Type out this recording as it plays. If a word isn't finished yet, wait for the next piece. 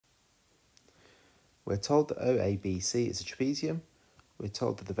We're told that OABC is a trapezium. We're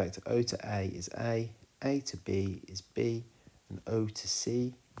told that the vector O to A is A to B is B, and O to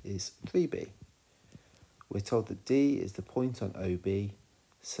C is 3B. We're told that D is the point on OB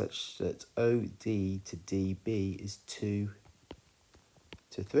such that OD to DB is 2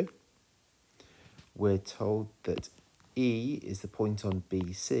 to 3. We're told that E is the point on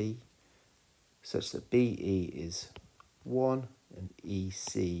BC such that BE is 1 and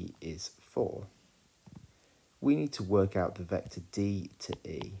EC is 4. We need to work out the vector D to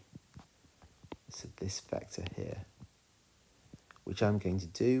E, so this vector here, which I'm going to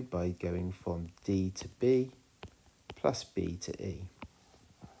do by going from D to B plus B to E.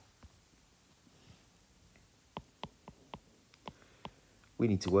 We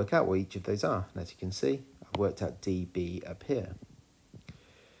need to work out what each of those are, and as you can see, I've worked out DB up here.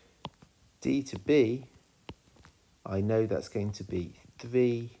 D to B, I know that's going to be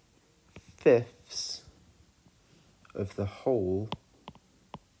 3/5 of the whole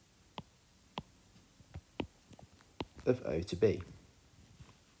of O to B.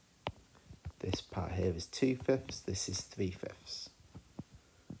 This part here is 2/5, this is 3/5.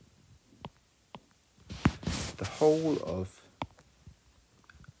 The whole of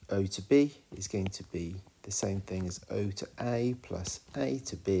O to B is going to be the same thing as O to A plus A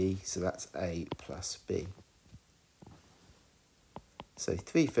to B, so that's A plus B. So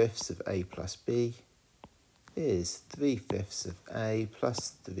 3/5 of A plus B is 3/5 of A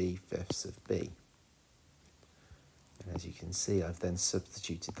plus 3/5 of B. And as you can see, I've then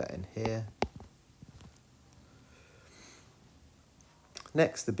substituted that in here.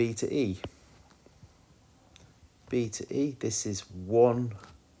 Next, the B to E. B to E, this is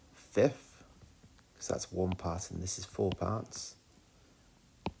 1/5, because that's one part and this is 4 parts.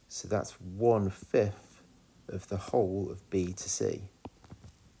 So that's 1/5 of the whole of B to C.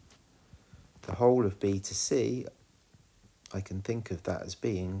 The whole of B to C, I can think of that as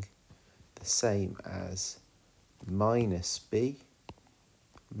being the same as minus B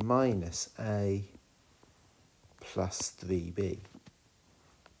minus A plus 3B,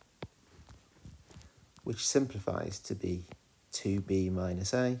 which simplifies to be 2B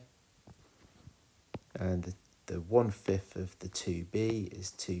minus A, and the 1/5 of the 2B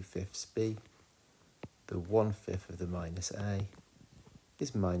is 2/5 B, the 1/5 of the minus A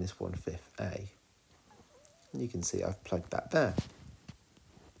is minus 1/5 A. And you can see I've plugged that there.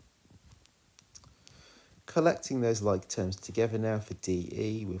 Collecting those like terms together now for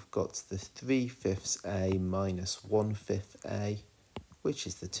DE, we've got the 3/5 A minus 1/5 A, which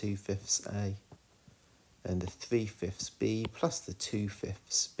is the 2/5 A, and the 3/5 B plus the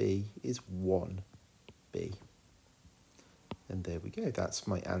 2/5 B is 1B. And there we go, that's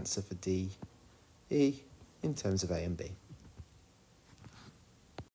my answer for DE in terms of A and B.